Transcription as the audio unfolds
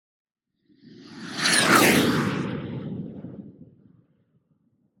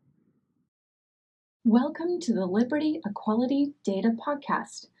Welcome to the Liberty Equality Data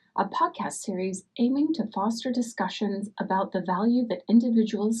Podcast, a podcast series aiming to foster discussions about the value that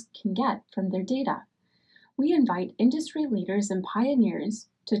individuals can get from their data. We invite industry leaders and pioneers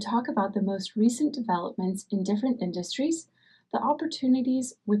to talk about the most recent developments in different industries, the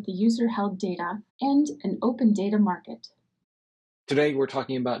opportunities with the user-held data, and an open data market. Today, we're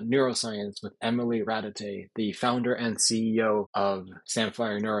talking about neuroscience with Emily Radate, the founder and CEO of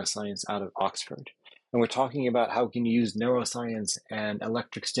Samphire Neuroscience out of Oxford. And we're talking about how we can use neuroscience and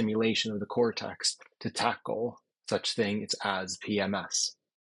electric stimulation of the cortex to tackle such things as PMS.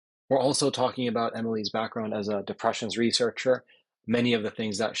 We're also talking about Emily's background as a depressions researcher, many of the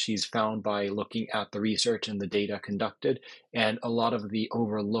things that she's found by looking at the research and the data conducted, and a lot of the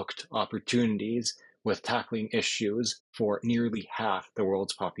overlooked opportunities with tackling issues for nearly half the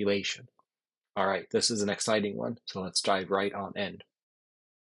world's population. All right, this is an exciting one, so let's dive right on in.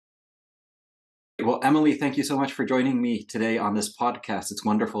 Well, Emily, thank you so much for joining me today on this podcast. It's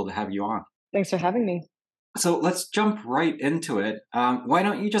wonderful to have you on. Thanks for having me. So let's jump right into it. Why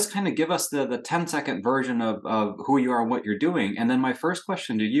don't you just kind of give us the 10-second version of who you are and what you're doing? And then my first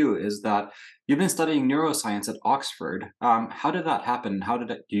question to you is that you've been studying neuroscience at Oxford. How did that happen? How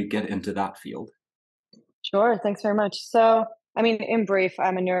did you get into that field? Sure, thanks very much. So, in brief,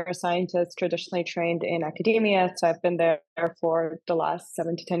 I'm a neuroscientist traditionally trained in academia. So I've been there for the last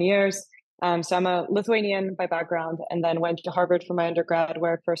 7 to 10 years. So I'm a Lithuanian by background, and then went to Harvard for my undergrad,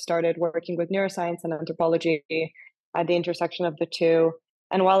 where I first started working with neuroscience and anthropology at the intersection of the two.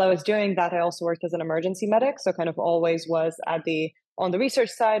 And while I was doing that, I also worked as an emergency medic. So kind of always was on the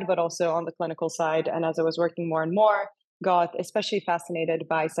research side, but also on the clinical side. And as I was working more and more, got especially fascinated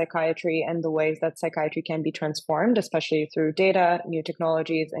by psychiatry and the ways that psychiatry can be transformed, especially through data, new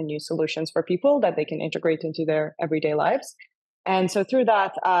technologies, and new solutions for people that they can integrate into their everyday lives. And so through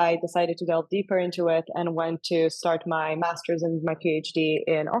that, I decided to delve deeper into it and went to start my master's and my PhD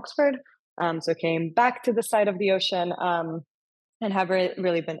in Oxford. So came back to the side of the ocean and have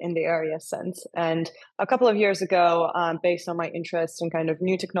really been in the area since. And a couple of years ago, based on my interest in kind of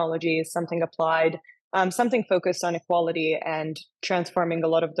new technologies, something applied, something focused on equality and translating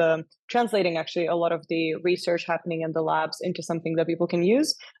actually a lot of the research happening in the labs into something that people can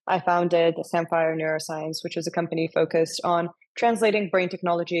use, I founded Samphire Neuroscience, which is a company focused on translating brain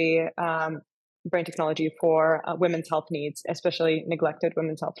technology for women's health needs, especially neglected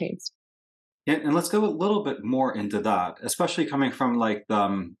women's health needs. Yeah, and let's go a little bit more into that, especially coming from like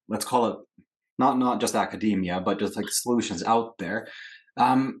let's call it not just academia, but just like solutions out there.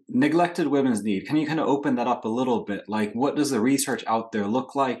 Neglected women's need. Can you kind of open that up a little bit? Like, what does the research out there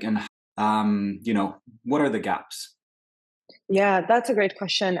look like, and what are the gaps? Yeah, that's a great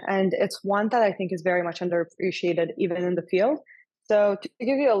question. And it's one that I think is very much underappreciated even in the field. So to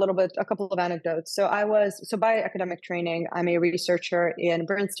give you a couple of anecdotes. So by academic training, I'm a researcher in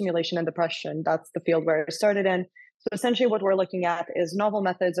brain stimulation and depression. That's the field where I started in. So essentially what we're looking at is novel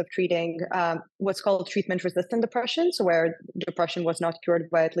methods of treating what's called treatment-resistant depression, so where depression was not cured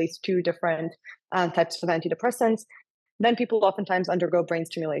by at least 2 different types of antidepressants. Then people oftentimes undergo brain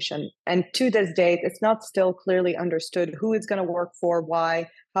stimulation. And to this date, it's not still clearly understood who it's going to work for, why,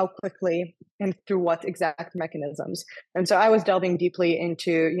 how quickly, and through what exact mechanisms. And so I was delving deeply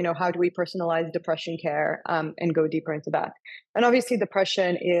into, how do we personalize depression care and go deeper into that. And obviously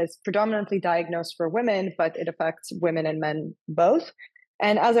depression is predominantly diagnosed for women, but it affects women and men both.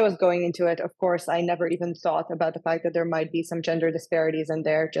 And as I was going into it, of course, I never even thought about the fact that there might be some gender disparities in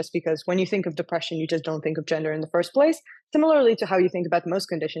there, just because when you think of depression, you just don't think of gender in the first place. Similarly to how you think about most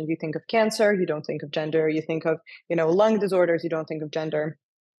conditions, you think of cancer, you don't think of gender, you think of, lung disorders, you don't think of gender.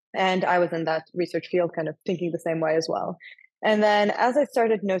 And I was in that research field kind of thinking the same way as well. And then as I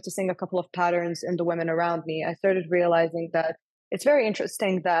started noticing a couple of patterns in the women around me, I started realizing that it's very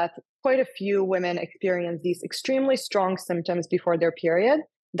interesting that quite a few women experience these extremely strong symptoms before their period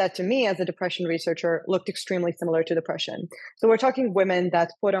that to me as a depression researcher looked extremely similar to depression. So we're talking women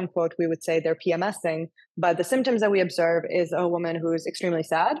that quote unquote, we would say they're PMSing, but the symptoms that we observe is a woman who's extremely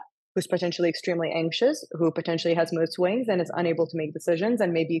sad, who's potentially extremely anxious, who potentially has mood swings and is unable to make decisions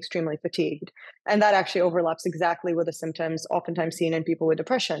and may be extremely fatigued. And that actually overlaps exactly with the symptoms oftentimes seen in people with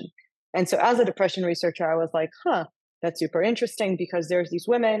depression. And so as a depression researcher, I was like, that's super interesting, because there's these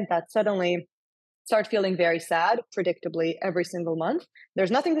women that suddenly start feeling very sad, predictably, every single month.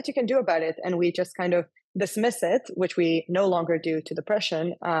 There's nothing that you can do about it. And we just kind of dismiss it, which we no longer do to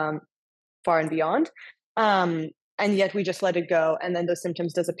depression, far and beyond. And yet we just let it go. And then those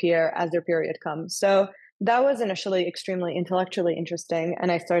symptoms disappear as their period comes. So that was initially extremely intellectually interesting.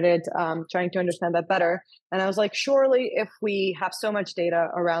 And I started trying to understand that better. And I was like, surely if we have so much data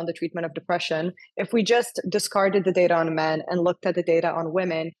around the treatment of depression, if we just discarded the data on men and looked at the data on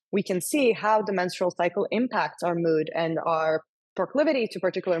women, we can see how the menstrual cycle impacts our mood and our proclivity to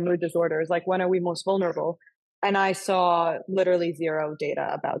particular mood disorders. Like, when are we most vulnerable? And I saw literally zero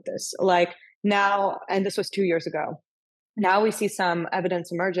data about this. Like now, and this was 2 years ago. Now we see some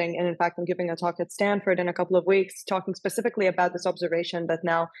evidence emerging. And in fact, I'm giving a talk at Stanford in a couple of weeks talking specifically about this observation that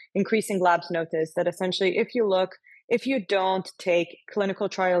now increasing labs notice that essentially if you don't take clinical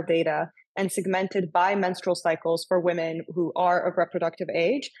trial data and segment it by menstrual cycles for women who are of reproductive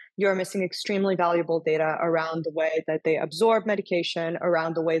age, you're missing extremely valuable data around the way that they absorb medication,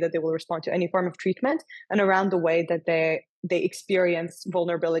 around the way that they will respond to any form of treatment, and around the way that they experience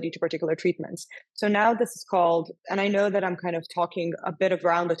vulnerability to particular treatments. So now this is called, and I know that I'm kind of talking a bit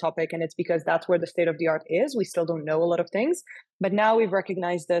around the topic, and it's because that's where the state of the art is. We still don't know a lot of things, but now we've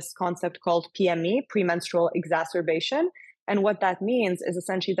recognized this concept called PME, premenstrual exacerbation. And what that means is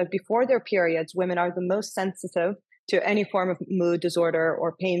essentially that before their periods, women are the most sensitive to any form of mood disorder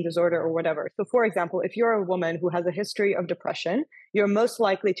or pain disorder or whatever. So for example, if you're a woman who has a history of depression, you're most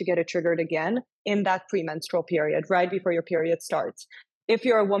likely to get it triggered again in that premenstrual period, right before your period starts. If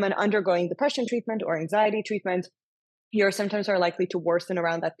you're a woman undergoing depression treatment or anxiety treatment, your symptoms are likely to worsen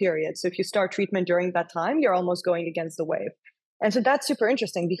around that period. So if you start treatment during that time, you're almost going against the wave. And so that's super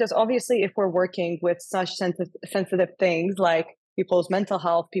interesting because obviously if we're working with such sensitive things like people's mental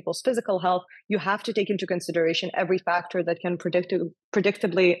health, people's physical health, you have to take into consideration every factor that can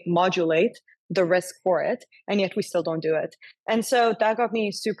predictably modulate the risk for it. And yet we still don't do it. And so that got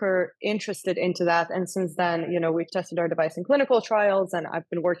me super interested into that. And since then, we've tested our device in clinical trials, and I've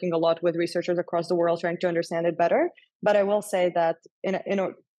been working a lot with researchers across the world trying to understand it better. But I will say that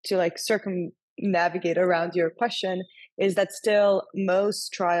to like circumnavigate around your question, is that still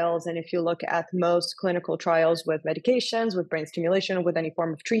most trials, and if you look at most clinical trials with medications, with brain stimulation, with any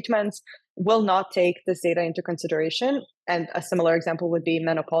form of treatments, will not take this data into consideration. And a similar example would be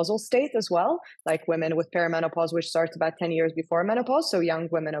menopausal state as well, like women with perimenopause, which starts about 10 years before menopause, so young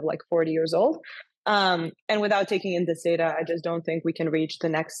women of like 40 years old. And without taking in this data, I just don't think we can reach the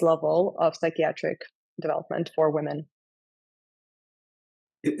next level of psychiatric development for women.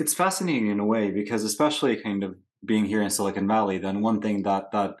 It's fascinating in a way because, especially kind of being here in Silicon Valley, then one thing that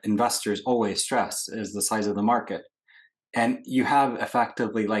investors always stress is the size of the market. And you have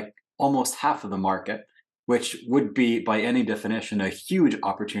effectively like almost half of the market, which would be by any definition a huge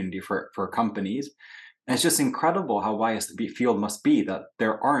opportunity for companies. And it's just incredible how biased the field must be that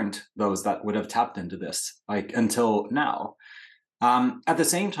there aren't those that would have tapped into this like until now. At the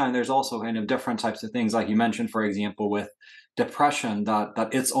same time, there's also kind of different types of things, like you mentioned, for example, with depression, that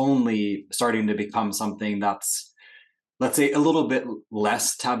it's only starting to become something that's, let's say, a little bit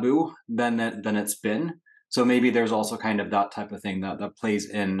less taboo than it's been. So maybe there's also kind of that type of thing that plays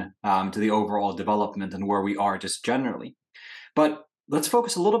in to the overall development and where we are just generally. But let's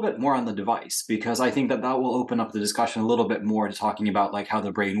focus a little bit more on the device, because I think that will open up the discussion a little bit more to talking about like how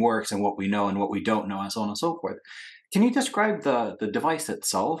the brain works and what we know and what we don't know and so on and so forth. Can you describe the device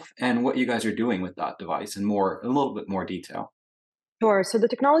itself and what you guys are doing with that device in a little bit more detail? Sure. So the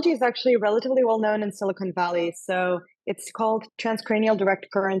technology is actually relatively well known in Silicon Valley. So it's called Transcranial Direct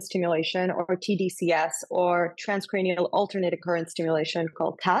Current Stimulation, or TDCS, or Transcranial Alternating Current Stimulation,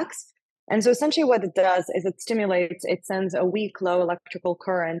 called TACS. And so essentially what it does is it sends a weak, low electrical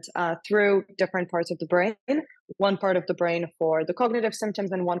current through different parts of the brain, one part of the brain for the cognitive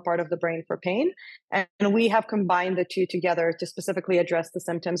symptoms and one part of the brain for pain. And we have combined the two together to specifically address the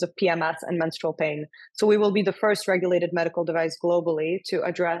symptoms of PMS and menstrual pain. So we will be the first regulated medical device globally to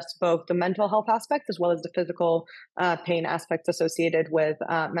address both the mental health aspect as well as the physical pain aspects associated with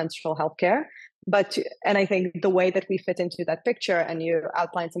menstrual health care. And I think the way that we fit into that picture, and you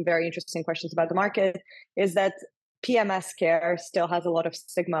outlined some very interesting questions about the market, is that PMS care still has a lot of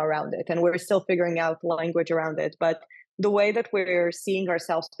stigma around it, and we're still figuring out language around it. But the way that we're seeing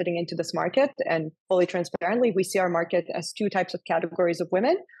ourselves fitting into this market, and fully transparently, we see our market as two types of categories of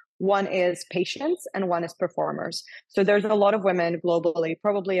women. One is patients and one is performers. So there's a lot of women globally,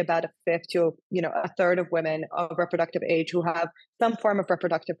 probably about a fifth to a third of women of reproductive age who have some form of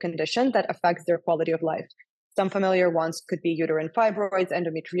reproductive condition that affects their quality of life. Some familiar ones could be uterine fibroids,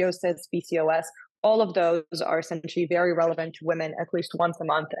 endometriosis, PCOS. All of those are essentially very relevant to women at least once a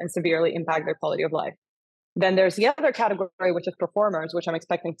month and severely impact their quality of life. Then there's the other category, which is performers, which I'm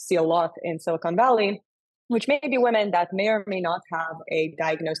expecting to see a lot in Silicon Valley, which may be women that may or may not have a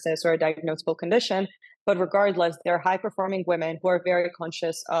diagnosis or a diagnosable condition, but regardless, they're high-performing women who are very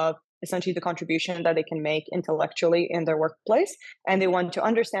conscious of essentially the contribution that they can make intellectually in their workplace, and they want to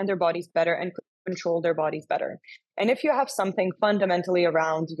understand their bodies better and control their bodies better. And if you have something fundamentally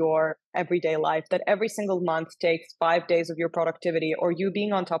around your everyday life that every single month takes 5 days of your productivity or you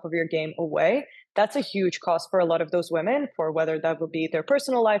being on top of your game away, that's a huge cost for a lot of those women, for whether that would be their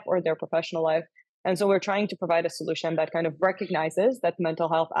personal life or their professional life. And so we're trying to provide a solution that kind of recognizes that mental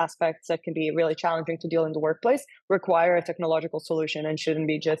health aspects that can be really challenging to deal in the workplace require a technological solution and shouldn't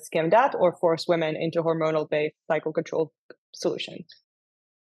be just skimmed at or force women into hormonal-based cycle control solutions.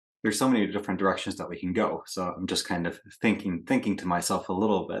 There's so many different directions that we can go. So I'm just kind of thinking to myself a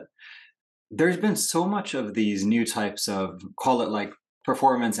little bit. There's been so much of these new types of, call it like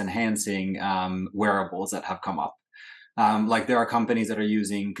performance enhancing wearables that have come up. Like there are companies that are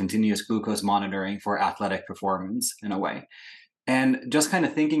using continuous glucose monitoring for athletic performance in a way. And just kind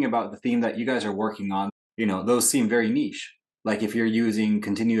of thinking about the theme that you guys are working on, those seem very niche. Like if you're using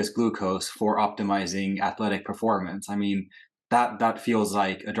continuous glucose for optimizing athletic performance, I mean, that feels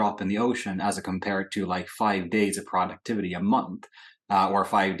like a drop in the ocean as compared to like 5 days of productivity a month, or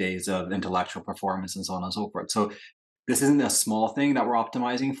 5 days of intellectual performance and so on and so forth. So this isn't a small thing that we're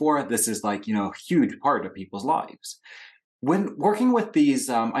optimizing for. This is like, a huge part of people's lives. When working with these,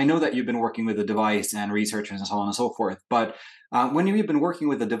 I know that you've been working with the device and researchers and so on and so forth, but when you've been working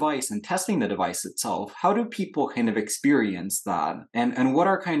with the device and testing the device itself, how do people kind of experience that? And what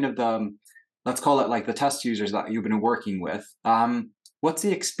are kind of the, let's call it like the test users that you've been working with? What's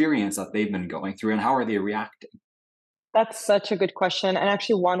the experience that they've been going through and how are they reacting? That's such a good question, and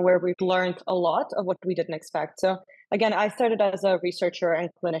actually one where we've learned a lot of what we didn't expect. So again, I started as a researcher and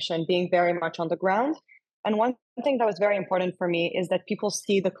clinician, being very much on the ground. And one thing that was very important for me is that people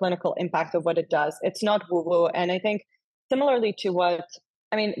see the clinical impact of what it does. It's not woo-woo. And I think similarly to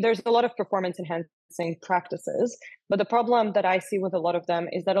there's a lot of performance enhancing practices, but the problem that I see with a lot of them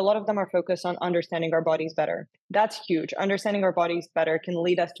is that a lot of them are focused on understanding our bodies better. That's huge. Understanding our bodies better can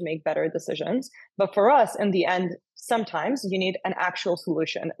lead us to make better decisions. But for us, in the end, sometimes you need an actual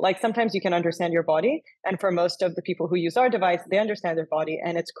solution. Like sometimes you can understand your body. And for most of the people who use our device, they understand their body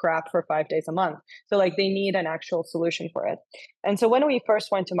and it's crap for 5 days a month. So like they need an actual solution for it. And so when we first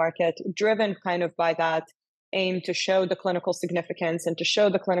went to market, driven kind of by that aim to show the clinical significance and to show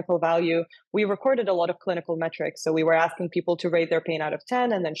the clinical value, we recorded a lot of clinical metrics. So we were asking people to rate their pain out of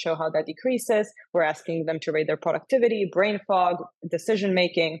 10 and then show how that decreases. We're asking them to rate their productivity, brain fog, decision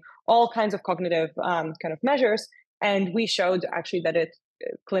making, all kinds of cognitive kind of measures. And we showed actually that it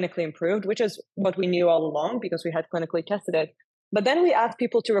clinically improved, which is what we knew all along because we had clinically tested it. But then we asked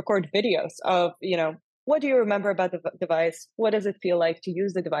people to record videos of, what do you remember about the device? What does it feel like to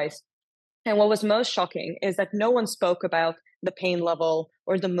use the device? And what was most shocking is that no one spoke about the pain level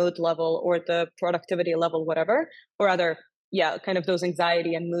or the mood level or the productivity level, whatever, or other, kind of those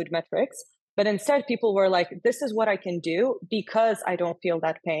anxiety and mood metrics. But instead, people were like, this is what I can do because I don't feel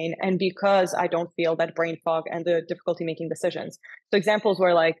that pain and because I don't feel that brain fog and the difficulty making decisions. So examples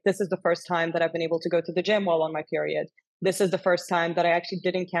were like, this is the first time that I've been able to go to the gym while on my period. This is the first time that I actually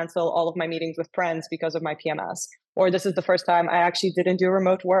didn't cancel all of my meetings with friends because of my PMS. Or this is the first time I actually didn't do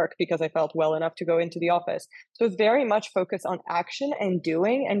remote work because I felt well enough to go into the office. So it's very much focused on action and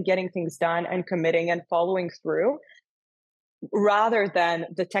doing and getting things done and committing and following through, rather than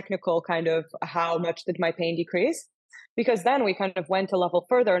the technical kind of how much did my pain decrease? Because then we kind of went a level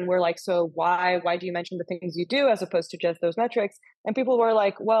further and we're like, so why do you mention the things you do as opposed to just those metrics? And people were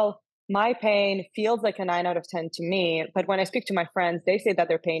like, well, my pain feels like a 9 out of 10 to me. But when I speak to my friends, they say that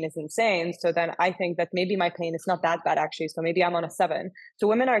their pain is insane. So then I think that maybe my pain is not that bad, actually. So maybe I'm on a 7. So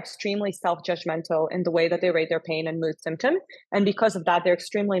women are extremely self-judgmental in the way that they rate their pain and mood symptom. And because of that, they're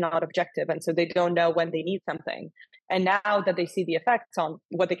extremely not objective. And so they don't know when they need something. And now that they see the effects on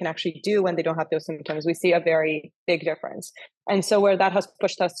what they can actually do when they don't have those symptoms, we see a very big difference. And so where that has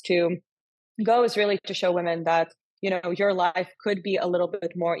pushed us to go is really to show women that your life could be a little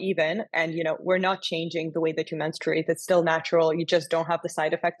bit more even. And, we're not changing the way that you menstruate. It's still natural. You just don't have the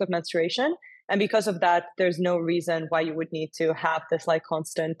side effects of menstruation. And because of that, there's no reason why you would need to have this like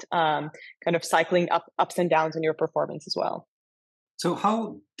constant kind of cycling ups and downs in your performance as well. So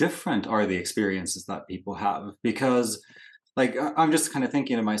how different are the experiences that people have? Because like, I'm just kind of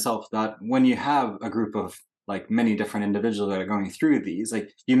thinking to myself that when you have a group of like many different individuals that are going through these, like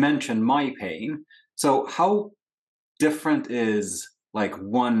you mentioned my pain. So how different is like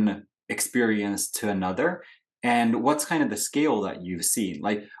one experience to another? And what's kind of the scale that you've seen?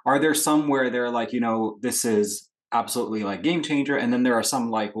 Like, are there some where they're like, this is absolutely like game changer. And then there are some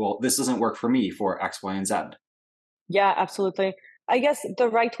like, well, this doesn't work for me for X, Y, and Z. Yeah, absolutely. I guess the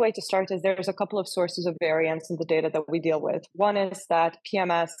right way to start is there's a couple of sources of variance in the data that we deal with. One is that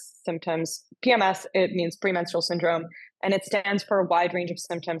PMS symptoms, PMS, it means premenstrual syndrome, and it stands for a wide range of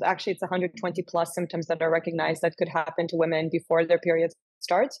symptoms. Actually, it's 120 plus symptoms that are recognized that could happen to women before their period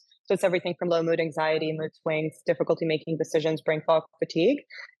starts. So it's everything from low mood, anxiety, mood swings, difficulty making decisions, brain fog, fatigue,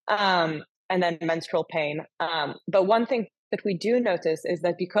 and then menstrual pain. But one thing that we do notice is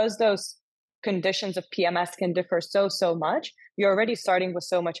that because those conditions of PMS can differ so much, you're already starting with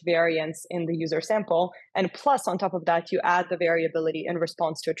so much variance in the user sample. And plus, on top of that, you add the variability in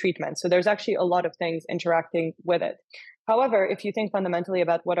response to a treatment. So there's actually a lot of things interacting with it. However, if you think fundamentally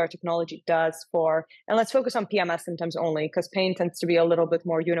about what our technology does for, and let's focus on PMS symptoms only, because pain tends to be a little bit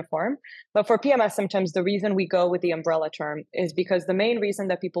more uniform. But for PMS symptoms, the reason we go with the umbrella term is because the main reason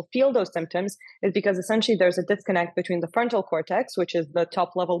that people feel those symptoms is because essentially there's a disconnect between the frontal cortex, which is the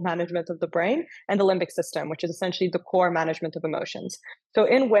top level management of the brain, and the limbic system, which is essentially the core management of emotions. So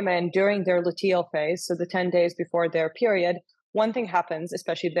in women during their luteal phase, so the 10 days before their period, one thing happens,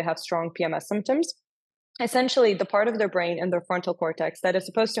 especially if they have strong PMS symptoms. Essentially, the part of their brain in their frontal cortex that is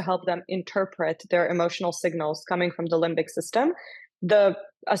supposed to help them interpret their emotional signals coming from the limbic system, the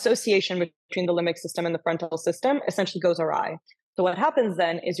association between the limbic system and the frontal system essentially goes awry. So what happens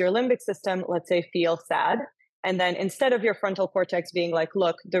then is your limbic system, let's say, feels sad. And then instead of your frontal cortex being like,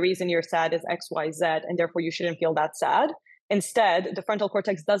 look, the reason you're sad is X, Y, Z, and therefore you shouldn't feel that sad. Instead, the frontal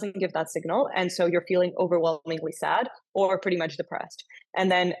cortex doesn't give that signal. And so you're feeling overwhelmingly sad or pretty much depressed. And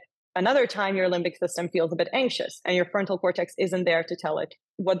then another time, your limbic system feels a bit anxious and your frontal cortex isn't there to tell it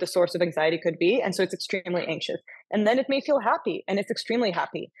what the source of anxiety could be. And so it's extremely anxious. And then it may feel happy and it's extremely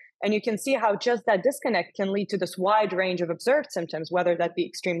happy. And you can see how just that disconnect can lead to this wide range of observed symptoms, whether that be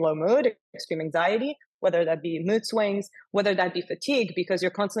extreme low mood, extreme anxiety, whether that be mood swings, whether that be fatigue, because you're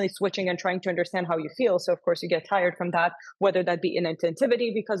constantly switching and trying to understand how you feel. So of course you get tired from that, whether that be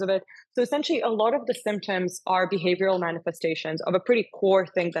inattentivity because of it. So essentially a lot of the symptoms are behavioral manifestations of a pretty core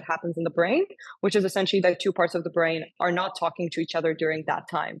thing that happens in the brain, which is essentially that two parts of the brain are not talking to each other during that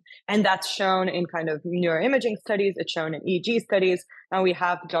time. And that's shown in kind of neuroimaging studies, it's shown in EEG studies, and we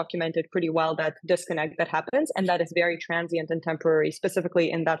have documented pretty well that disconnect that happens, and that is very transient and temporary,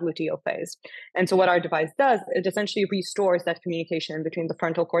 specifically in that luteal phase. And so what our device does, it essentially restores that communication between the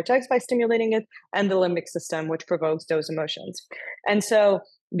frontal cortex by stimulating it and the limbic system, which provokes those emotions. And so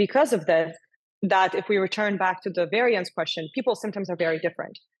because of this, that if we return back to the variance question, people's symptoms are very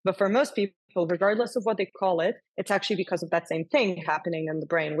different. But for most people, regardless of what they call it, it's actually because of that same thing happening in the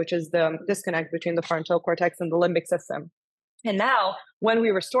brain, which is the disconnect between the frontal cortex and the limbic system. And now, when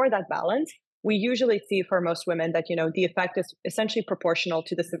we restore that balance, we usually see for most women that, the effect is essentially proportional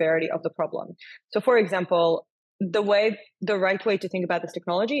to the severity of the problem. So for example, the right way to think about this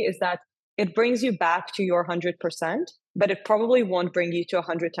technology is that it brings you back to your 100%, but it probably won't bring you to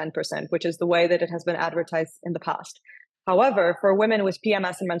 110%, which is the way that it has been advertised in the past. However, for women with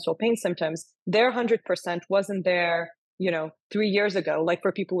PMS and menstrual pain symptoms, their 100% wasn't there 3 years ago, like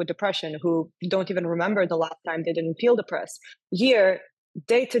for people with depression who don't even remember the last time they didn't feel depressed.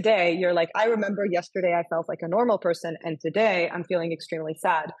 Day to day, you're like, I remember yesterday I felt like a normal person, and today I'm feeling extremely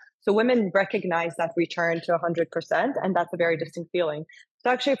sad. So women recognize that return to 100%, and that's a very distinct feeling. So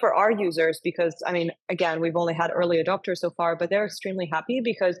actually for our users, because again, we've only had early adopters so far, but they're extremely happy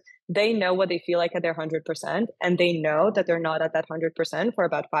because they know what they feel like at their 100%, and they know that they're not at that 100% for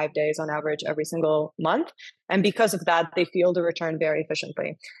about 5 days on average every single month. And because of that, they feel the return very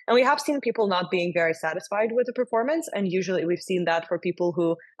efficiently. And we have seen people not being very satisfied with the performance. And usually we've seen that for people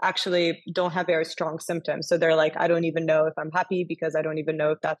who actually don't have very strong symptoms. So they're like, I don't even know if I'm happy because I don't even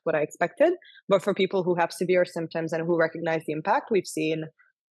know if that's what I expected. But for people who have severe symptoms and who recognize the impact, we've seen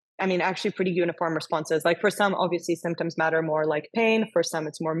actually pretty uniform responses. Like for some, obviously symptoms matter more, like pain. For some,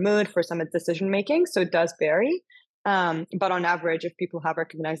 it's more mood. For some, it's decision-making. So it does vary. But on average, if people have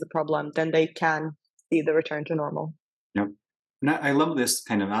recognized the problem, then they can see the return to normal. Yep. And I love this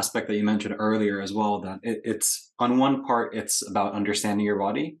kind of aspect that you mentioned earlier as well, that it's on one part, it's about understanding your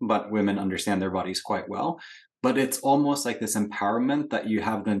body, but women understand their bodies quite well. But it's almost like this empowerment that you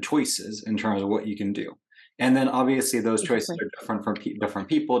have then choices in terms of what you can do. And then obviously those choices are different from different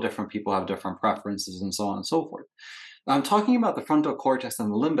people. Different people have different preferences and so on and so forth. I'm talking about the frontal cortex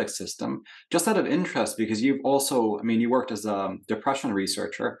and the limbic system, just out of interest, because you've also, you worked as a depression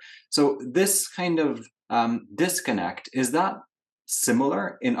researcher. So this kind of disconnect, is that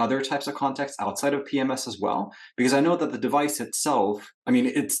similar in other types of contexts outside of PMS as well? Because I know that the device itself,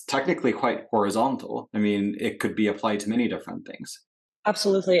 it's technically quite horizontal. It could be applied to many different things.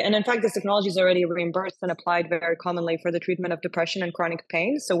 Absolutely. And in fact, this technology is already reimbursed and applied very commonly for the treatment of depression and chronic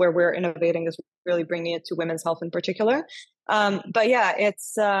pain. So where we're innovating is really bringing it to women's health in particular. But yeah,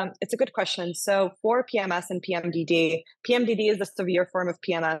 it's a good question. So for PMS and PMDD, PMDD is the severe form of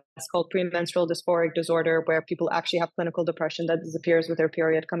PMS called premenstrual dysphoric disorder, where people actually have clinical depression that disappears with their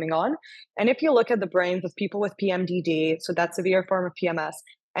period coming on. And if you look at the brains of people with PMDD, so that severe form of PMS,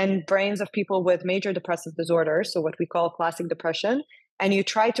 and brains of people with major depressive disorder, so what we call classic depression, and you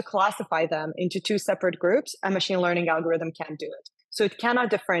try to classify them into two separate groups, a machine learning algorithm can't do it. So it cannot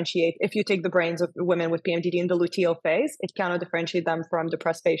differentiate. If you take the brains of women with PMDD in the luteal phase, it cannot differentiate them from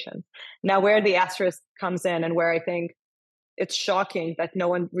depressed patients. Now, where the asterisk comes in, and where I think it's shocking that no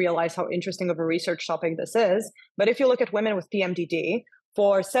one realized how interesting of a research topic this is, but if you look at women with PMDD,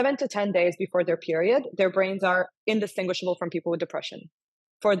 for 7 to 10 days before their period, their brains are indistinguishable from people with depression.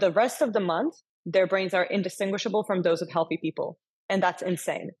 For the rest of the month, their brains are indistinguishable from those of healthy people. And that's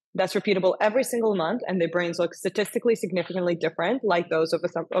insane. That's repeatable every single month, and their brains look statistically significantly different, like those of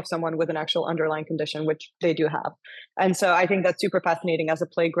someone with an actual underlying condition, which they do have. And so I think that's super fascinating as a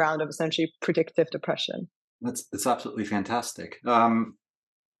playground of essentially predictive depression. It's absolutely fantastic. But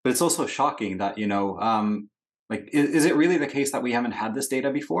it's also shocking that, like, is it really the case that we haven't had this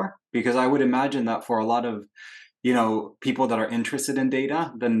data before? Because I would imagine that for a lot of people that are interested in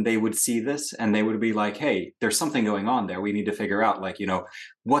data, then they would see this and they would be like, hey, there's something going on there. We need to figure out, like,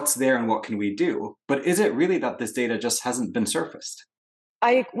 what's there and what can we do? But is it really that this data just hasn't been surfaced?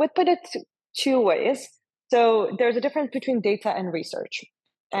 I would put it two ways. So there's a difference between data and research,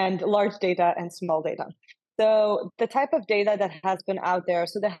 and large data and small data. So the type of data that has been out there,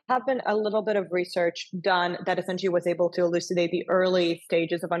 so there have been a little bit of research done that essentially was able to elucidate the early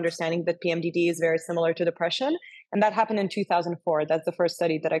stages of understanding that PMDD is very similar to depression. And that happened in 2004. That's the first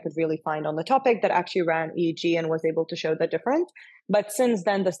study that I could really find on the topic that actually ran EEG and was able to show the difference. But since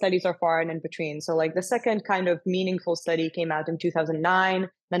then, the studies are far and in between. So like the second kind of meaningful study came out in 2009,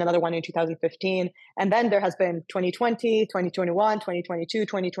 then another one in 2015. And then there has been 2020, 2021, 2022,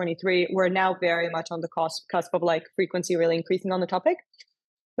 2023. We're now very much on the cusp of like frequency really increasing on the topic.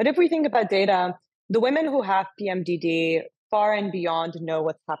 But if we think about data, the women who have PMDD far and beyond know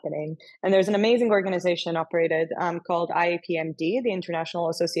what's happening. And there's an amazing organization operated called IAPMD, the International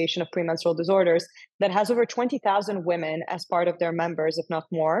Association of Premenstrual Disorders, that has over 20,000 women as part of their members, if not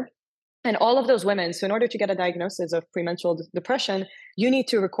more. And all of those women, so in order to get a diagnosis of premenstrual depression, you need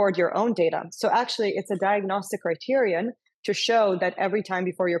to record your own data. So actually, it's a diagnostic criterion to show that every time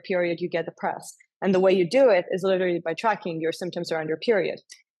before your period, you get depressed. And the way you do it is literally by tracking your symptoms around your period.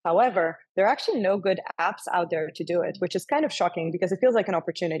 However, there are actually no good apps out there to do it, which is kind of shocking because it feels like an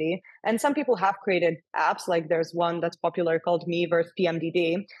opportunity. And some people have created apps, like there's one that's popular called Me vs.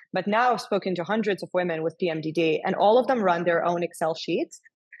 PMDD. But now I've spoken to hundreds of women with PMDD, and all of them run their own Excel sheets.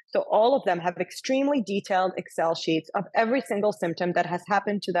 So all of them have extremely detailed Excel sheets of every single symptom that has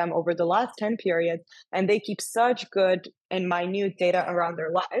happened to them over the last 10 periods. And they keep such good and minute data around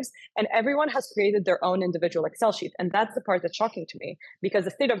their lives. And everyone has created their own individual Excel sheet. And that's the part that's shocking to me, because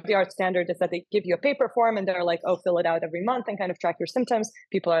the state of the art standard is that they give you a paper form and they're like, oh, fill it out every month and kind of track your symptoms.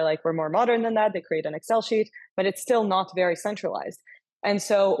 People are like, we're more modern than that. They create an Excel sheet, but it's still not very centralized. And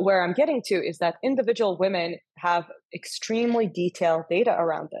so where I'm getting to is that individual women have extremely detailed data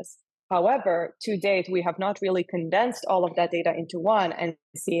around this. However, to date, we have not really condensed all of that data into one and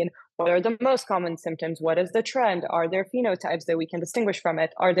seen what are the most common symptoms, what is the trend, are there phenotypes that we can distinguish from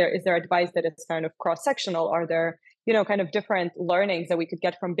it, is there advice that is kind of cross-sectional, are there kind of different learnings that we could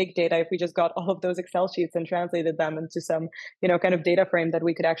get from big data if we just got all of those Excel sheets and translated them into some kind of data frame that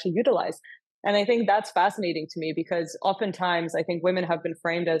we could actually utilize. And I think that's fascinating to me, because oftentimes I think women have been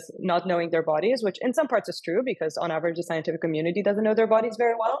framed as not knowing their bodies, which in some parts is true, because on average, the scientific community doesn't know their bodies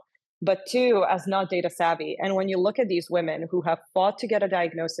very well, but two, as not data savvy. And when you look at these women who have fought to get a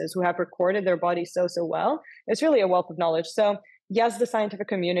diagnosis, who have recorded their bodies so well, it's really a wealth of knowledge. So yes, the scientific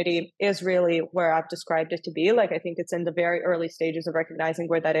community is really where I've described it to be. Like, I think it's in the very early stages of recognizing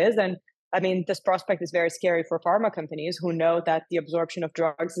where that is. And I mean, this prospect is very scary for pharma companies who know that the absorption of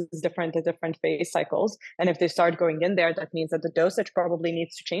drugs is different at different phase cycles. And if they start going in there, that means that the dosage probably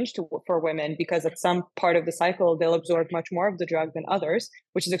needs to change for women, because at some part of the cycle, they'll absorb much more of the drug than others,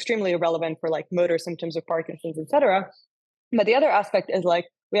 which is extremely irrelevant for like motor symptoms of Parkinson's, etc. But the other aspect is like,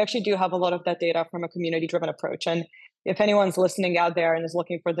 we actually do have a lot of that data from a community-driven approach. And if anyone's listening out there and is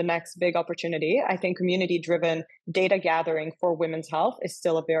looking for the next big opportunity, I think community-driven data gathering for women's health is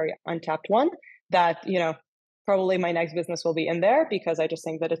still a very untapped one that, probably my next business will be in there, because I just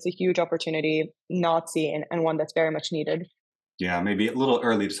think that it's a huge opportunity not seen and one that's very much needed. Yeah, maybe a little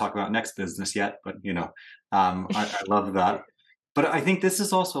early to talk about next business yet, but, I love that. But I think this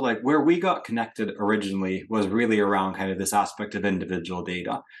is also like where we got connected originally was really around kind of this aspect of individual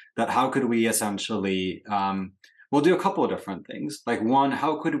data, that how could we essentially We'll do a couple of different things. Like one,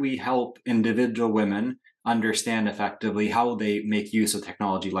 how could we help individual women understand effectively how they make use of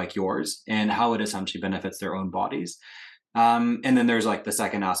technology like yours and how it essentially benefits their own bodies? And then there's like the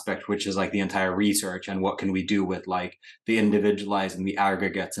second aspect, which is like the entire research and what can we do with like the individualized and the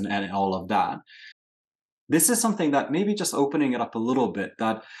aggregates and all of that. This is something that maybe just opening it up a little bit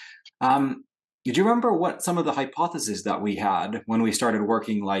that did you remember what some of the hypotheses that we had when we started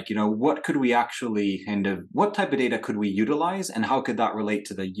working, like, what could we actually what type of data could we utilize and how could that relate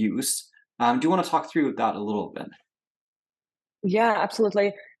to the use? Do you want to talk through that a little bit? Yeah,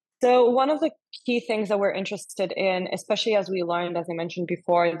 absolutely. So one of the key things that we're interested in, especially as we learned, as I mentioned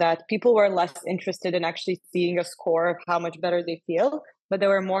before, that people were less interested in actually seeing a score of how much better they feel, but they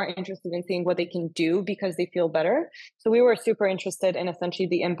were more interested in seeing what they can do because they feel better. So we were super interested in essentially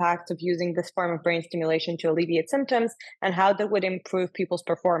the impact of using this form of brain stimulation to alleviate symptoms and how that would improve people's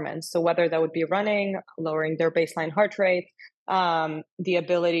performance. So whether that would be running, lowering their baseline heart rate, the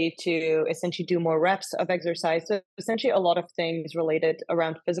ability to essentially do more reps of exercise. So essentially a lot of things related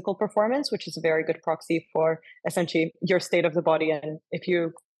around physical performance, which is a very good proxy for essentially your state of the body. And if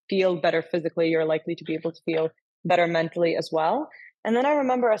you feel better physically, you're likely to be able to feel better mentally as well. And then I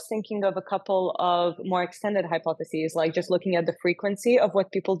remember us thinking of a couple of more extended hypotheses, like just looking at the frequency of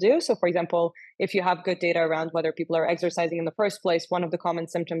what people do. So, for example, if you have good data around whether people are exercising in the first place, one of the common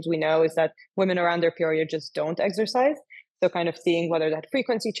symptoms we know is that women around their period just don't exercise. So kind of seeing whether that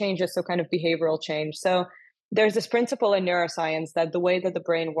frequency changes, so kind of behavioral change. So there's this principle in neuroscience that the way that the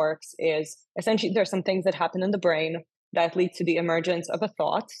brain works is essentially there's some things that happen in the brain that lead to the emergence of a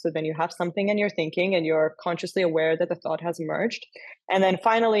thought. So then you have something in your thinking and you're consciously aware that the thought has emerged. And then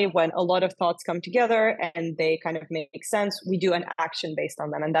finally, when a lot of thoughts come together and they kind of make sense, we do an action based on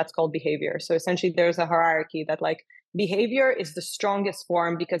them. And that's called behavior. So essentially there's a hierarchy that like behavior is the strongest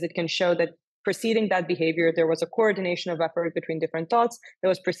form because it can show that preceding that behavior, there was a coordination of effort between different thoughts that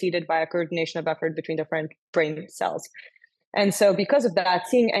was preceded by a coordination of effort between different brain cells. And so because of that,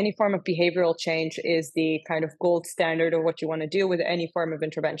 seeing any form of behavioral change is the kind of gold standard of what you want to do with any form of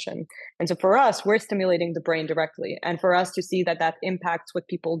intervention. And so for us, we're stimulating the brain directly. And for us to see that that impacts what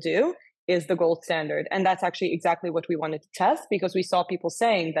people do is the gold standard. And that's actually exactly what we wanted to test because we saw people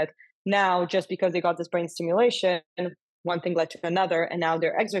saying that now, just because they got this brain stimulation, one thing led to another, and now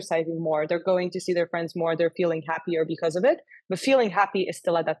they're exercising more. They're going to see their friends more. They're feeling happier because of it. But feeling happy is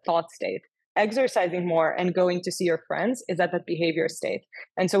still at that thought state. Exercising more and going to see your friends is at that behavior state.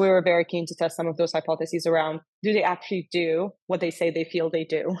 And so we were very keen to test some of those hypotheses around, do they actually do what they say they feel they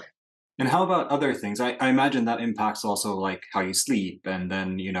do? And how about other things? I imagine that impacts also like how you sleep and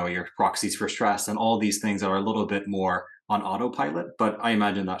then, your proxies for stress and all these things are a little bit more on autopilot, but I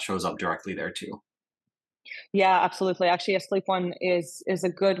imagine that shows up directly there too. Yeah, absolutely. Actually, a sleep one is a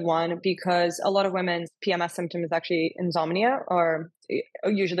good one because a lot of women's PMS symptom is actually insomnia or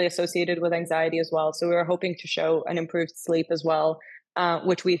usually associated with anxiety as well. So we were hoping to show an improved sleep as well,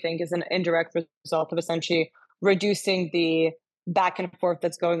 which we think is an indirect result of essentially reducing the back and forth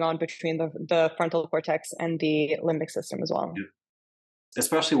that's going on between the frontal cortex and the limbic system as well. Yeah.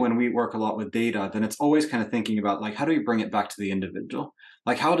 Especially when we work a lot with data, then it's always kind of thinking about like, how do we bring it back to the individual?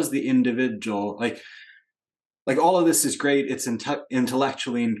 Like, how does the individual, like all of this is great, it's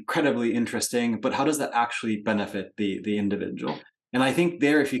intellectually incredibly interesting, but how does that actually benefit the individual? And I think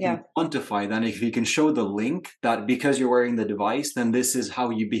there, if you Yeah. can quantify that, if you can show the link that because you're wearing the device, then this is how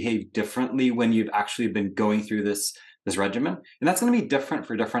you behave differently when you've actually been going through this regimen. And that's going to be different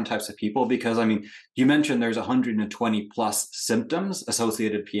for different types of people because, I mean, you mentioned there's 120 plus symptoms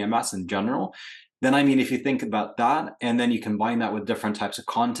associated PMS in general. Then, I mean, if you think about that, and then you combine that with different types of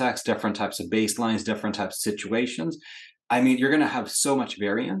contexts, different types of baselines, different types of situations, I mean, you're going to have so much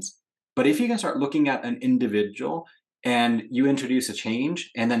variance. But if you can start looking at an individual and you introduce a change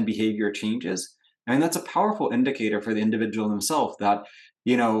and then behavior changes, I mean, that's a powerful indicator for the individual themselves that,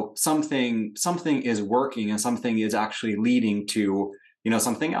 something is working and something is actually leading to,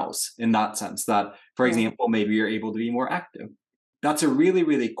 something else in that sense that, for Yeah. example, maybe you're able to be more active. That's a really,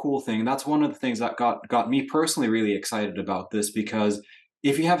 really cool thing. That's one of the things that got me personally really excited about this because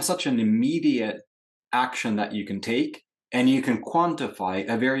if you have such an immediate action that you can take and you can quantify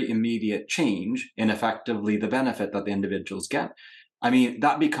a very immediate change in effectively the benefit that the individuals get, I mean,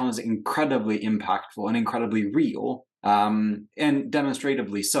 that becomes incredibly impactful and incredibly real, and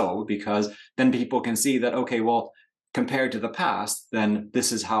demonstratively so, because then people can see that, okay, well, compared to the past, then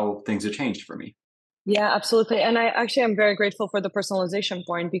this is how things have changed for me. Yeah, absolutely. And I actually am very grateful for the personalization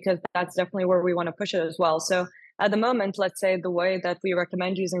point because that's definitely where we want to push it as well. So At the moment, let's say the way that we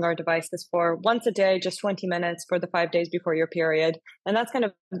recommend using our device is for once a day, just 20 minutes for the 5 days before your period. And that's kind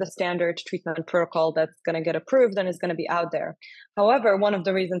of the standard treatment protocol that's going to get approved and is going to be out there. However, one of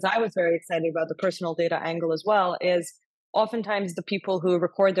the reasons I was very excited about the personal data angle as well is oftentimes the people who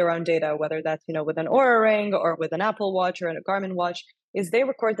record their own data, whether that's, with an Oura Ring or with an Apple Watch or a Garmin watch, is they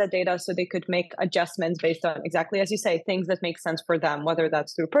record that data so they could make adjustments based on, exactly as you say, things that make sense for them, whether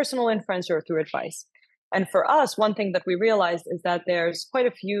that's through personal inference or through advice. And for us, one thing that we realized is that there's quite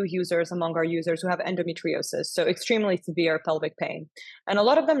a few users among our users who have endometriosis, so extremely severe pelvic pain. And a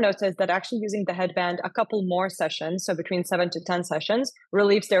lot of them noticed that actually using the headband a couple more sessions, so between 7 to 10 sessions,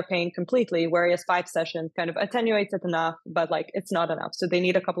 relieves their pain completely, whereas 5 sessions kind of attenuates it enough, but it's not enough. So they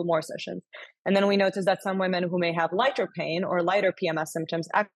need a couple more sessions. And then we noticed that some women who may have lighter pain or lighter PMS symptoms,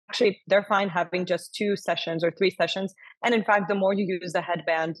 actually they're fine having just 2 sessions or 3 sessions. And in fact, the more you use the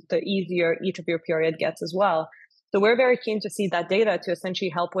headband, the easier each of your period gets as well. So we're very keen to see that data to essentially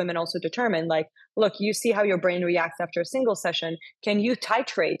help women also determine, look, you see how your brain reacts after a single session. Can you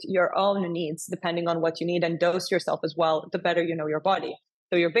titrate your own needs depending on what you need and dose yourself as well, the better you know your body?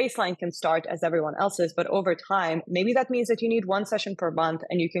 So your baseline can start as everyone else's, but over time, maybe that means that you need 1 session per month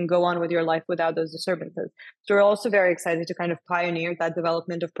and you can go on with your life without those disturbances. So we're also very excited to kind of pioneer that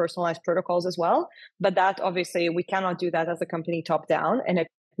development of personalized protocols as well. But that obviously, we cannot do that as a company top down, and it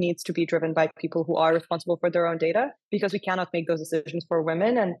needs to be driven by people who are responsible for their own data, because we cannot make those decisions for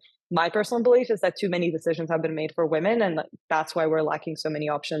women. And my personal belief is that too many decisions have been made for women, and that's why we're lacking so many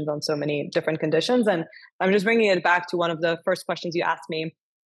options on so many different conditions. And I'm just bringing it back to one of the first questions you asked me.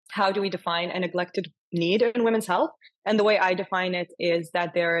 How do we define a neglected need in women's health? And the way I define it is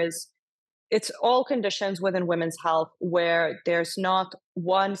that it's all conditions within women's health where there's not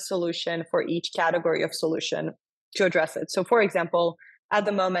one solution for each category of solution to address it. So for example, at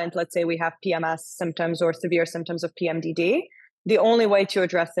the moment, let's say we have PMS symptoms or severe symptoms of PMDD. The only way to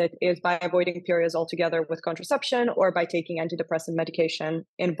address it is by avoiding periods altogether with contraception or by taking antidepressant medication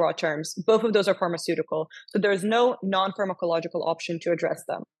in broad terms. Both of those are pharmaceutical. So there's no non-pharmacological option to address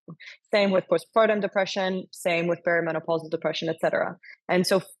them. Same with postpartum depression, same with perimenopausal depression, etc. And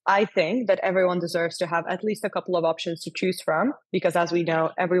so I think that everyone deserves to have at least a couple of options to choose from, because as we know,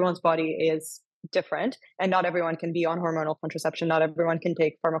 everyone's body is different and not everyone can be on hormonal contraception, not everyone can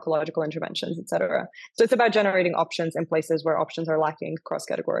take pharmacological interventions, etc. So it's about generating options in places where options are lacking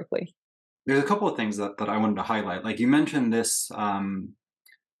cross-categorically. There's a couple of things that I wanted to highlight. Like you mentioned this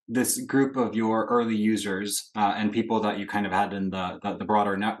this group of your early users and people that you kind of had in the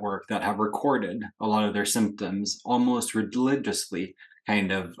broader network that have recorded a lot of their symptoms almost religiously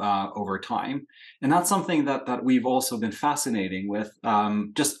kind of over time. And that's something that we've also been fascinating with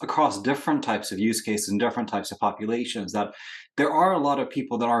just across different types of use cases and different types of populations, that there are a lot of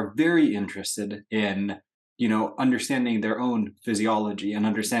people that are very interested in understanding their own physiology and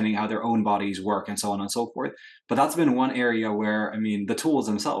understanding how their own bodies work and so on and so forth. But that's been one area where, the tools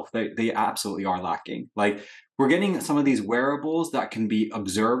themselves, they absolutely are lacking. Like we're getting some of these wearables that can be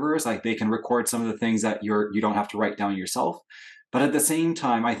observers, like they can record some of the things that you don't have to write down yourself. But at the same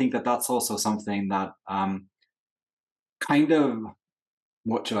time, I think that that's also something that kind of,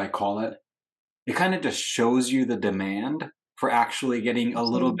 what should I call it? It kind of just shows you the demand for actually getting a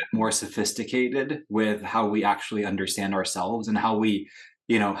little bit more sophisticated with how we actually understand ourselves and how we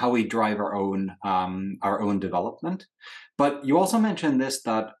drive our own development. But you also mentioned this,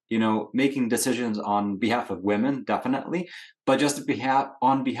 that making decisions on behalf of women, definitely, but just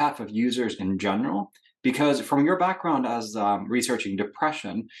on behalf of users in general. Because from your background as researching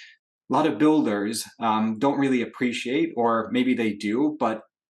depression, a lot of builders don't really appreciate, or maybe they do, but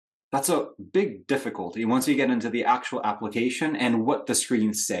that's a big difficulty once you get into the actual application and what the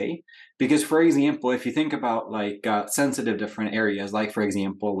screens say. Because, for example, if you think about sensitive different areas, like for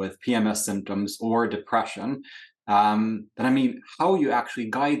example with PMS symptoms or depression, then how you actually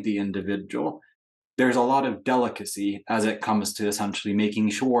guide the individual, there's a lot of delicacy as it comes to essentially making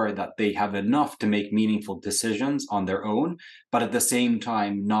sure that they have enough to make meaningful decisions on their own, but at the same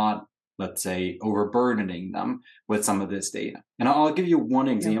time not, let's say, overburdening them with some of this data. And I'll give you one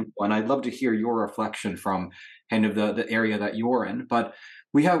example, and I'd love to hear your reflection from kind of the area that you're in. But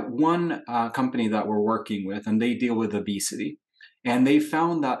we have one company that we're working with, and they deal with obesity. And they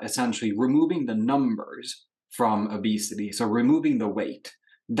found that essentially removing the numbers from obesity, so removing the weight,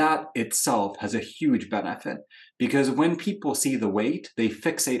 that itself has a huge benefit, because when people see the weight, they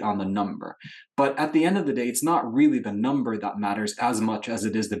fixate on the number. But at the end of the day, it's not really the number that matters as much as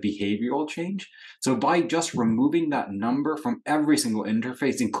it is the behavioral change. So by just removing that number from every single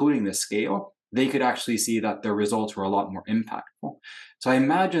interface, including the scale, they could actually see that their results were a lot more impactful. So I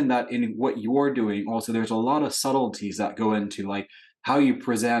imagine that in what you're doing, also, there's a lot of subtleties that go into like how you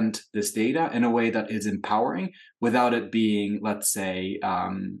present this data in a way that is empowering without it being, let's say,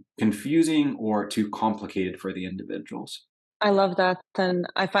 confusing or too complicated for the individuals. I love that. And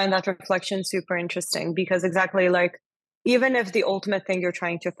I find that reflection super interesting because exactly like, even if the ultimate thing you're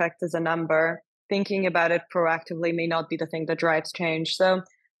trying to affect is a number, thinking about it proactively may not be the thing that drives change. So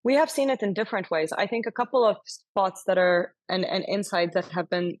we have seen it in different ways. I think a couple of spots that are and insights that have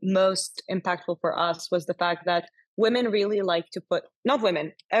been most impactful for us was the fact that women really like to put, not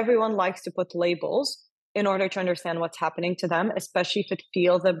women, everyone likes to put labels in order to understand what's happening to them, especially if it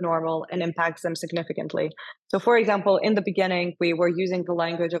feels abnormal and impacts them significantly. So, for example, in the beginning, we were using the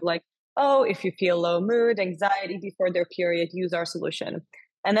language of like, oh, if you feel low mood, anxiety before their period, use our solution.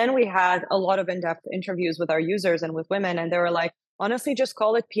 And then we had a lot of in depth interviews with our users and with women, and they were like, honestly, just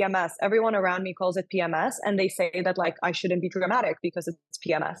call it PMS. Everyone around me calls it PMS, and they say that like I shouldn't be dramatic because it's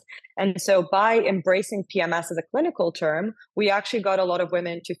PMS. And so by embracing PMS as a clinical term, we actually got a lot of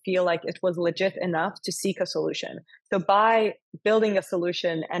women to feel like it was legit enough to seek a solution. So by building a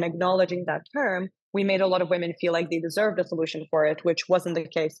solution and acknowledging that term, we made a lot of women feel like they deserved a solution for it, which wasn't the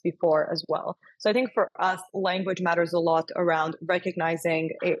case before as well. So I think for us, language matters a lot around recognizing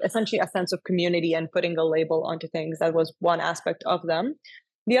essentially a sense of community and putting a label onto things. That was one aspect of them.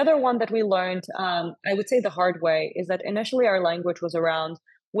 The other one that we learned, I would say the hard way, is that initially our language was around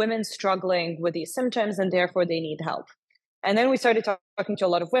women struggling with these symptoms and therefore they need help. And then we started talking to a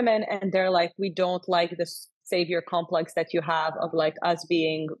lot of women, and they're like, we don't like this savior complex that you have of like us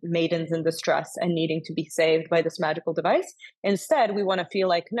being maidens in distress and needing to be saved by this magical device. Instead, we want to feel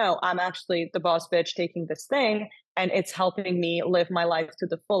like, no, I'm actually the boss bitch taking this thing and it's helping me live my life to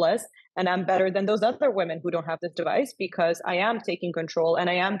the fullest. And I'm better than those other women who don't have this device because I am taking control and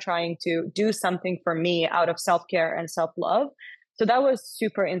I am trying to do something for me out of self-care and self-love. So that was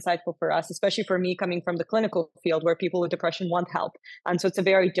super insightful for us, especially for me coming from the clinical field where people with depression want help. And so it's a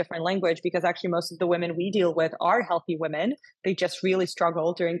very different language because actually most of the women we deal with are healthy women. They just really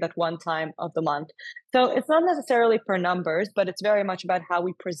struggle during that one time of the month. So it's not necessarily per numbers, but it's very much about how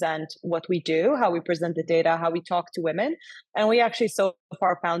we present what we do, how we present the data, how we talk to women. And we actually so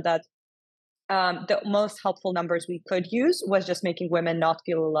far found that the most helpful numbers we could use was just making women not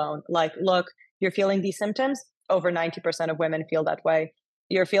feel alone. Like, look, you're feeling these symptoms. Over 90% of women feel that way.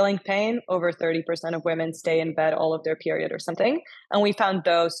 You're feeling pain. Over 30% of women stay in bed all of their period or something. And we found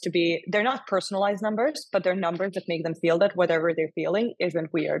those to be, they're not personalized numbers, but they're numbers that make them feel that whatever they're feeling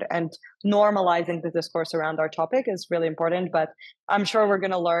isn't weird. And normalizing the discourse around our topic is really important. But I'm sure we're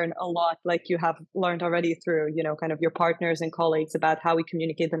going to learn a lot, like you have learned already through, kind of your partners and colleagues about how we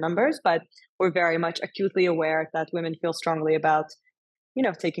communicate the numbers. But we're very much acutely aware that women feel strongly about,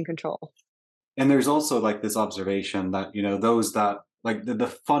 taking control. And there's also like this observation that, those that like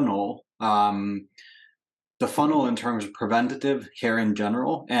the funnel, the funnel in terms of preventative care in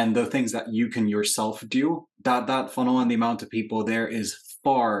general and the things that you can yourself do, that funnel and the amount of people there is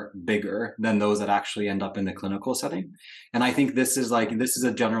far bigger than those that actually end up in the clinical setting. And I think this is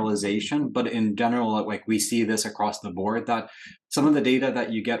a generalization, but in general, like we see this across the board that some of the data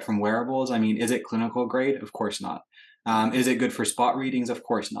that you get from wearables, I mean, is it clinical grade? Of course not. Is it good for spot readings? Of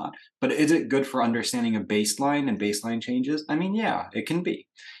course not. But is it good for understanding a baseline and baseline changes? I mean, yeah, it can be.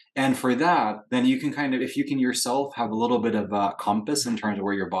 And for that, then you can kind of, if you can yourself have a little bit of a compass in terms of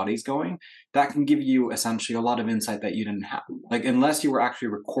where your body's going, that can give you essentially a lot of insight that you didn't have. Like, unless you were actually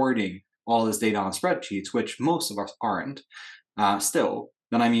recording all this data on spreadsheets, which most of us aren't still,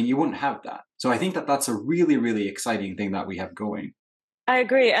 then I mean, you wouldn't have that. So I think that that's a really, really exciting thing that we have going. I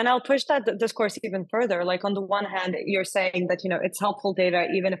agree. And I'll push that discourse even further. Like on the one hand, you're saying that, it's helpful data,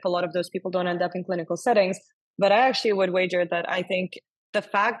 even if a lot of those people don't end up in clinical settings. But I actually would wager that I think the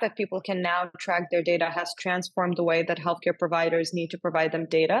fact that people can now track their data has transformed the way that healthcare providers need to provide them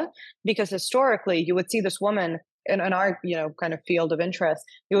data. Because historically, you would see this woman in our kind of field of interest,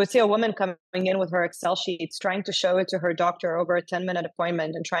 you would see a woman coming in with her Excel sheets, trying to show it to her doctor over a 10-minute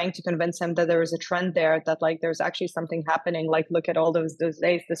appointment and trying to convince him that there is a trend there, that like there's actually something happening, like look at all those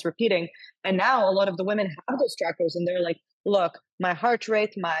days, this repeating. And now a lot of the women have those trackers and they're like, look, my heart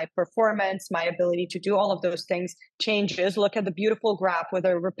rate, my performance, my ability to do all of those things changes. Look at the beautiful graph with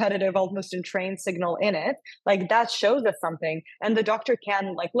a repetitive, almost entrained signal in it. Like that shows us something. And the doctor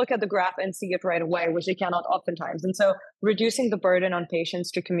can like look at the graph and see it right away, which they cannot oftentimes. And so reducing the burden on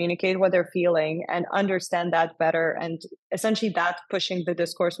patients to communicate what they're feeling and understand that better, and essentially that pushing the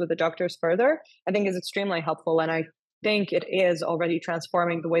discourse with the doctors further, I think is extremely helpful. And I think it is already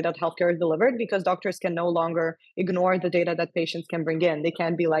transforming the way that healthcare is delivered, because doctors can no longer ignore the data that patients can bring in. They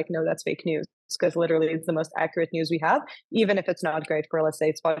can't be like, no, that's fake news. because literally it's the most accurate news we have, even if it's not great for, let's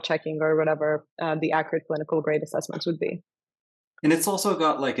say, spot checking or whatever the accurate clinical grade assessments would be. And it's also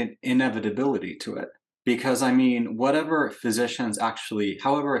got like an inevitability to it. Because I mean, whatever physicians actually,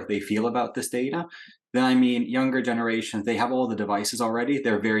 however they feel about this data, then I mean, younger generations, they have all the devices already.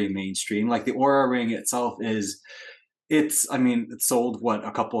 They're very mainstream. Like the Aura Ring itself I mean, it's sold what,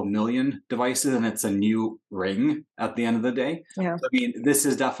 a couple of million devices, and it's a new ring at the end of the day. Yeah. I mean, this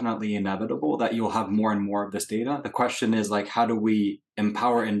is definitely inevitable that you'll have more and more of this data. The question is like, how do we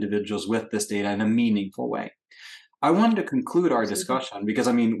empower individuals with this data in a meaningful way? I wanted to conclude our discussion because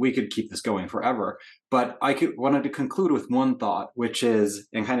I mean we could keep this going forever, but wanted to conclude with one thought, which is,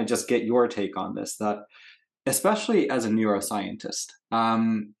 and kind of just get your take on this, that especially as a neuroscientist,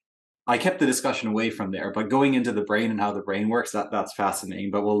 I kept the discussion away from there, but going into the brain and how the brain works, that's fascinating,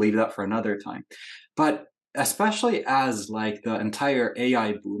 but we'll leave that for another time. But especially as like the entire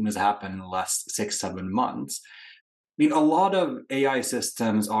AI boom has happened in the last 6-7 months, I mean, a lot of AI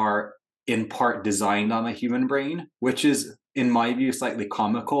systems are in part designed on the human brain, which is, in my view, slightly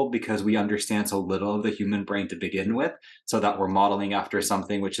comical because we understand so little of the human brain to begin with, so that we're modeling after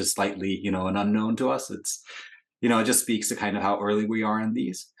something which is slightly, an unknown to us. It's, it just speaks to kind of how early we are in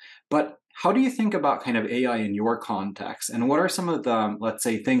these. But how do you think about kind of AI in your context? And what are some of the, let's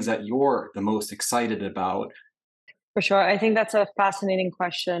say, things that you're the most excited about? For sure. I think that's a fascinating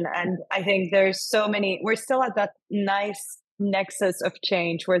question. And I think we're still at that nice nexus of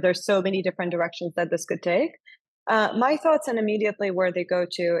change where there's so many different directions that this could take. My thoughts and immediately where they go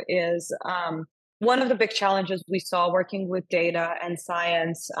to is one of the big challenges we saw working with data and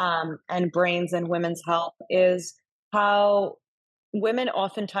science and brains and women's health is how women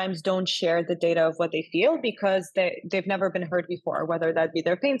oftentimes don't share the data of what they feel because they've never been heard before, whether that be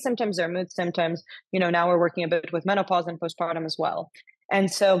their pain symptoms or mood symptoms. Now we're working a bit with menopause and postpartum as well. And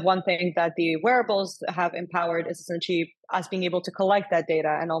so one thing that the wearables have empowered is essentially us being able to collect that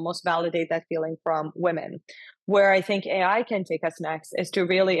data and almost validate that feeling from women. Where I think AI can take us next is to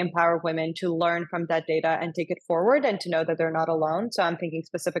really empower women to learn from that data and take it forward and to know that they're not alone. So I'm thinking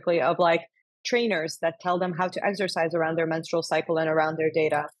specifically of like trainers that tell them how to exercise around their menstrual cycle and around their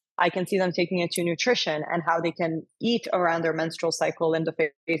data. I can see them taking it to nutrition and how they can eat around their menstrual cycle and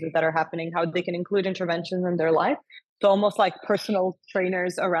the phases that are happening, how they can include interventions in their life. So almost like personal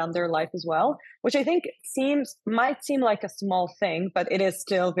trainers around their life as well, which I think might seem like a small thing, but it is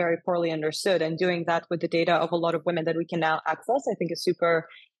still very poorly understood. And doing that with the data of a lot of women that we can now access, I think is super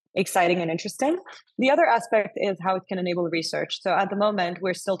exciting and interesting. The other aspect is how it can enable research. So at the moment,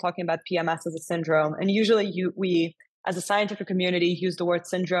 we're still talking about PMS as a syndrome. And usually we, as a scientific community, use the word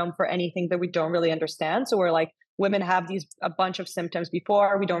syndrome for anything that we don't really understand. So we're like, women have a bunch of symptoms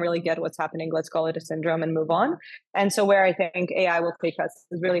before, we don't really get what's happening, let's call it a syndrome and move on. And so where I think AI will take us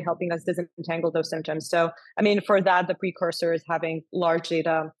is really helping us disentangle those symptoms. So, I mean, for that, the precursor is having large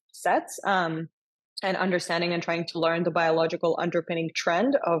data sets, and understanding and trying to learn the biological underpinning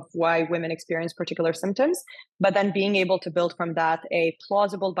trend of why women experience particular symptoms, but then being able to build from that a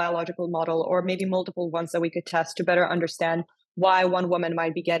plausible biological model or maybe multiple ones that we could test to better understand why one woman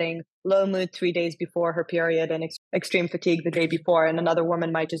might be getting low mood 3 days before her period and extreme fatigue the day before, and another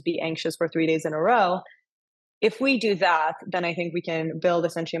woman might just be anxious for 3 days in a row. If we do that, then I think we can build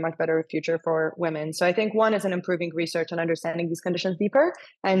essentially a much better future for women. So I think one is in improving research and understanding these conditions deeper,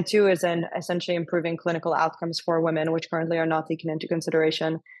 and two is in essentially improving clinical outcomes for women, which currently are not taken into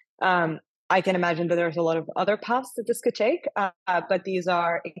consideration. I can imagine that there's a lot of other paths that this could take, but these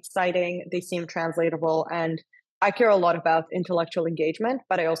are exciting, they seem translatable, and I care a lot about intellectual engagement,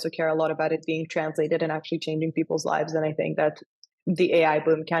 but I also care a lot about it being translated and actually changing people's lives. And I think that the AI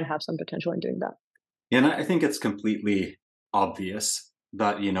boom can have some potential in doing that. And I think it's completely obvious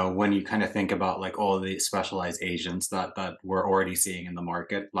that, when you kind of think about like all the specialized agents that we're already seeing in the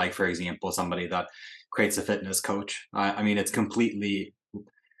market, like for example, somebody that creates a fitness coach. I mean, it's completely,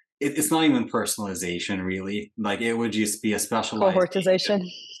 it's not even personalization really. Like it would just be a specialized Cohortization. agent.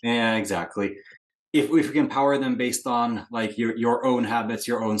 Yeah, exactly. If we can empower them based on like your own habits,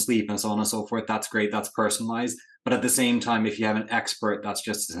 your own sleep, and so on and so forth, that's great. That's personalized. But at the same time, if you have an expert that's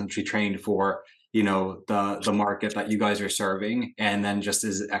just essentially trained for the market that you guys are serving, and then just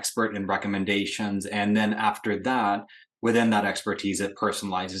is expert in recommendations, and then after that, within that expertise, it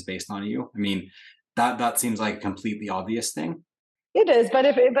personalizes based on you. I mean, that seems like a completely obvious thing. It is, but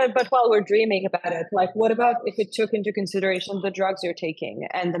while we're dreaming about it, like what about if it took into consideration the drugs you're taking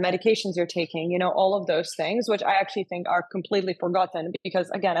and the medications you're taking, all of those things, which I actually think are completely forgotten because,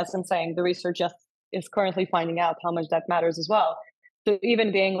 again, as I'm saying, the research just is currently finding out how much that matters as well. So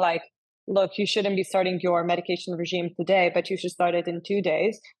even being like, look, you shouldn't be starting your medication regime today, but you should start it in 2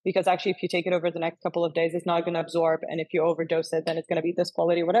 days, because actually, if you take it over the next couple of days, it's not going to absorb. And if you overdose it, then it's going to be this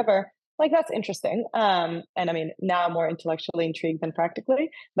quality, whatever. Like, that's interesting. And I mean, now I'm more intellectually intrigued than practically,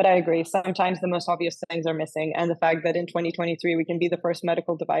 but I agree. Sometimes the most obvious things are missing. And the fact that in 2023, we can be the first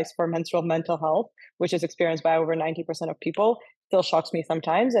medical device for menstrual mental health, which is experienced by over 90% of people, still shocks me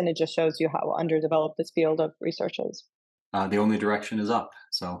sometimes. And it just shows you how underdeveloped this field of research is. The only direction is up.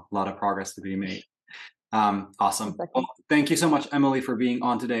 So a lot of progress to be made. Awesome. Exactly. Well, thank you so much, Emily, for being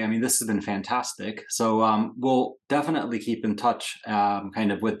on today. I mean, this has been fantastic. So we'll definitely keep in touch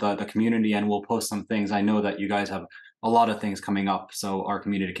kind of with the community, and we'll post some things. I know that you guys have a lot of things coming up, so our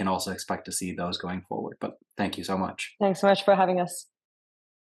community can also expect to see those going forward. But thank you so much. Thanks so much for having us.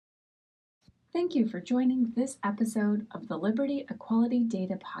 Thank you for joining this episode of the Liberty Equality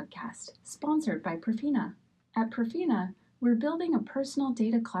Data Podcast, sponsored by Profina. At Profina, we're building a personal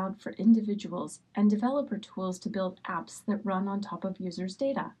data cloud for individuals and developer tools to build apps that run on top of users'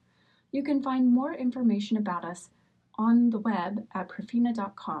 data. You can find more information about us on the web at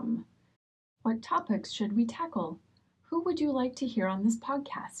profina.com. What topics should we tackle? Who would you like to hear on this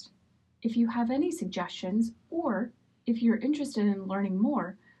podcast? If you have any suggestions, or if you're interested in learning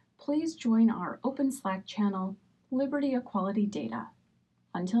more, please join our open Slack channel, Liberty Equality Data.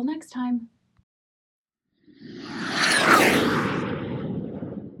 Until next time.